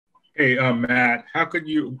Hey, Matt, how do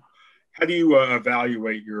you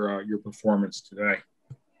evaluate your performance today?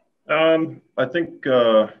 I think,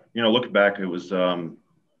 looking back, it was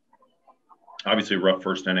obviously a rough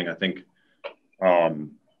first inning. I think,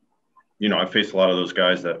 um, I faced a lot of those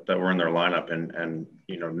guys that were in their lineup and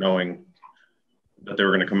knowing that they were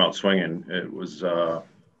going to come out swinging, it was, I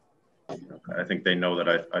think they know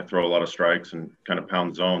that I throw a lot of strikes and kind of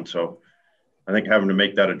pound zone. So I think having to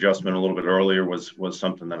make that adjustment a little bit earlier was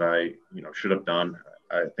something that I, should have done.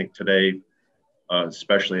 I think today,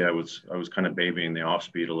 especially I was kind of babying the off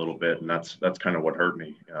speed a little bit, and that's kind of what hurt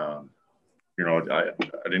me. I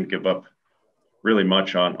didn't give up really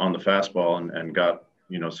much on the fastball and got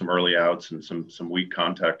some early outs and some weak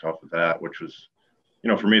contact off of that, which was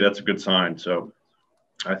for me that's a good sign. So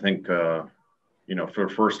I think for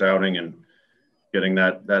first outing and getting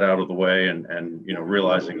that out of the way and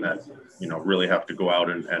realizing that really have to go out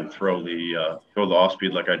and throw the off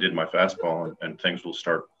speed like I did my fastball and things will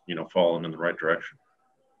start falling in the right direction.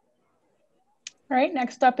 All right,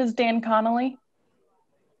 next up is Dan Connolly.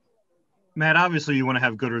 Matt, obviously you want to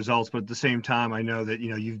have good results, but at the same time, I know that,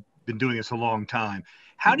 you've been doing this a long time.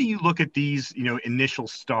 How do you look at these, initial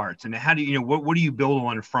starts, and how do what do you build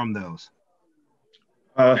on from those?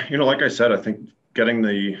 Like I said, I think getting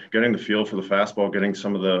the feel for the fastball, getting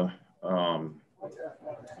some of the,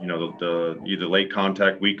 the either late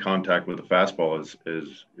contact, weak contact with the fastball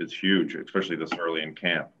is huge, especially this early in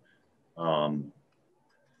camp.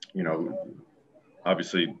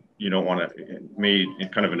 Obviously you don't want to me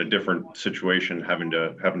kind of in a different situation having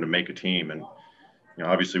to make a team and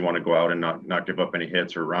obviously want to go out and not give up any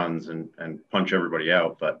hits or runs and punch everybody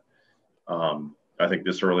out, but I think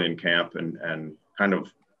this early in camp and kind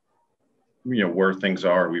of where things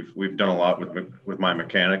are, we've done a lot with my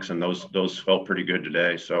mechanics, and those felt pretty good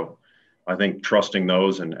today. So I think trusting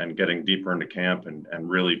those and getting deeper into camp and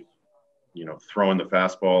really throwing the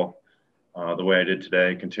fastball the way I did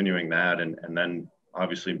today, continuing that, and then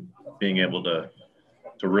obviously being able to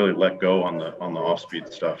really let go on the off speed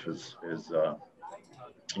stuff is the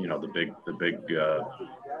big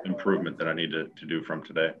improvement that I need to do from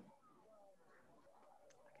today.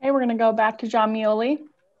 Okay, we're going to go back to John Mioli.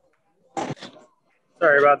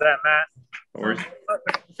 Sorry about that, Matt. No worries. I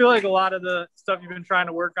feel like a lot of the stuff you've been trying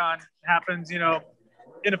to work on happens, in a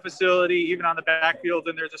facility, even on the backfield,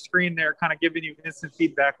 and there's a screen there kind of giving you instant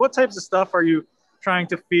feedback. What types of stuff are you trying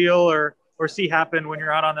to feel or see happen when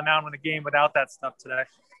you're out on the mound in a game without that stuff today?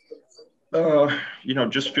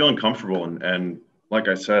 Just feeling comfortable. And like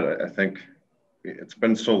I said, I think it's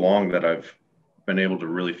been so long that I've been able to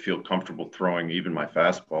really feel comfortable throwing even my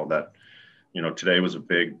fastball that, today was a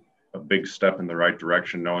big step in the right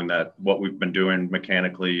direction, knowing that what we've been doing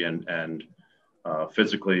mechanically and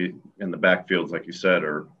physically in the backfields, like you said,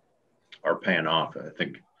 are paying off. I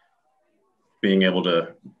think being able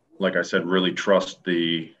to, like I said, really trust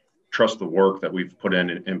the work that we've put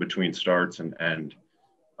in between starts and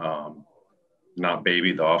not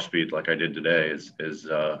baby the off speed like I did today is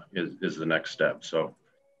the next step. So,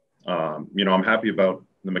 I'm happy about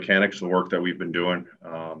the mechanics, the work that we've been doing.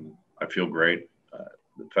 I feel great.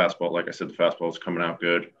 The fastball, like I said, the fastball is coming out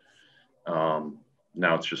good.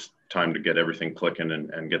 Now it's just time to get everything clicking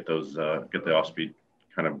and get the off speed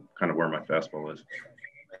kind of where my fastball is.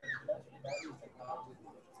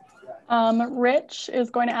 Rich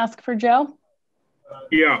is going to ask for Joe.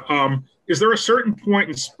 Yeah. Is there a certain point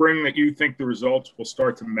in spring that you think the results will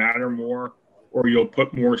start to matter more, or you'll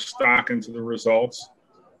put more stock into the results?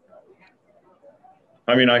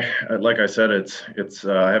 I mean, like I said, it's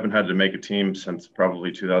I haven't had to make a team since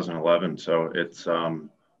probably 2011, so it's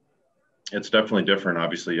definitely different.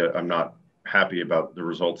 Obviously, I'm not happy about the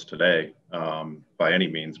results today by any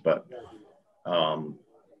means, but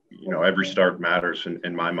every start matters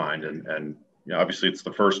in my mind, and obviously it's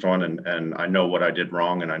the first one, and I know what I did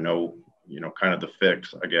wrong, and I know kind of the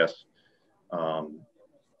fix, I guess.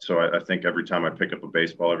 So I think every time I pick up a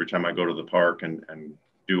baseball, every time I go to the park and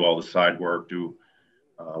do all the side work, do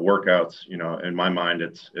workouts, in my mind,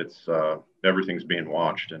 it's everything's being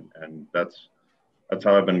watched, and that's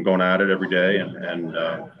how I've been going at it every day. And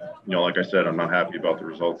like I said, I'm not happy about the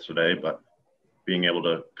results today, but being able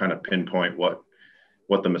to kind of pinpoint what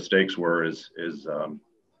the mistakes were is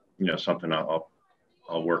something I'll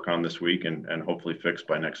work on this week and hopefully fix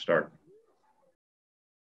by next start.